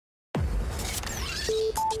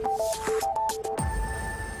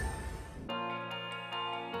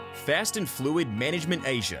Fast and Fluid Management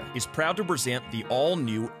Asia is proud to present the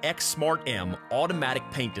all-new X-Smart M Automatic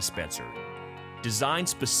Paint Dispenser, designed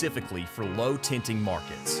specifically for low-tinting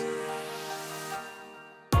markets.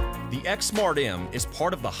 The X-Smart M is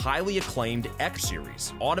part of the highly acclaimed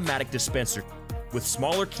X-Series automatic dispenser with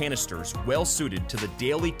smaller canisters well-suited to the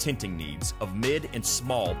daily tinting needs of mid and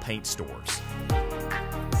small paint stores.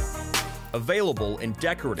 Available in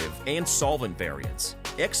decorative and solvent variants,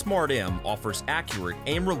 X-Smart M offers accurate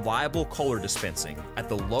and reliable color dispensing at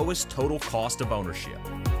the lowest total cost of ownership.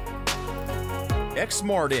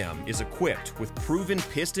 X-Smart M is equipped with proven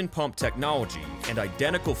piston pump technology and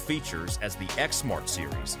identical features as the X-Smart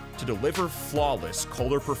series to deliver flawless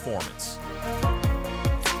color performance.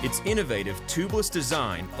 Its innovative tubeless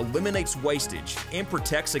design eliminates wastage and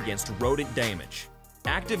protects against rodent damage.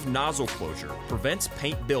 Active nozzle closure prevents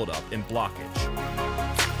paint buildup and blockage.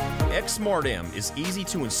 X-Smart M is easy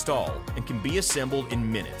to install and can be assembled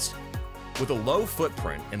in minutes. With a low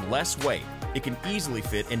footprint and less weight, it can easily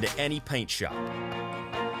fit into any paint shop.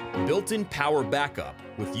 Built-in power backup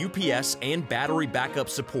with UPS and battery backup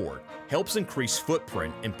support helps increase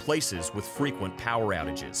footprint in places with frequent power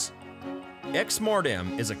outages. X-Smart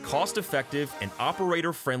M is a cost-effective and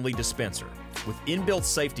operator-friendly dispenser with inbuilt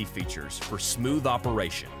safety features for smooth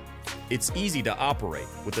operation. It's easy to operate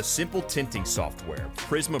with a simple tinting software,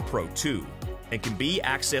 Prisma Pro 2, and can be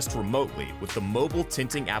accessed remotely with the mobile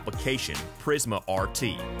tinting application, Prisma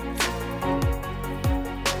RT.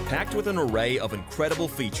 Packed with an array of incredible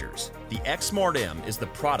features, the X-Smart M is the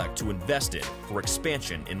product to invest in for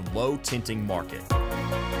expansion in low-tinting market.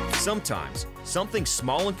 Sometimes, something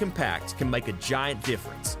small and compact can make a giant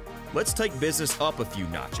difference. Let's take business up a few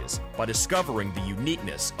notches by discovering the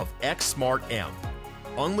uniqueness of X-Smart M.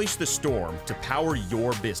 Unleash the storm to power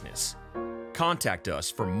your business. Contact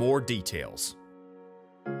us for more details.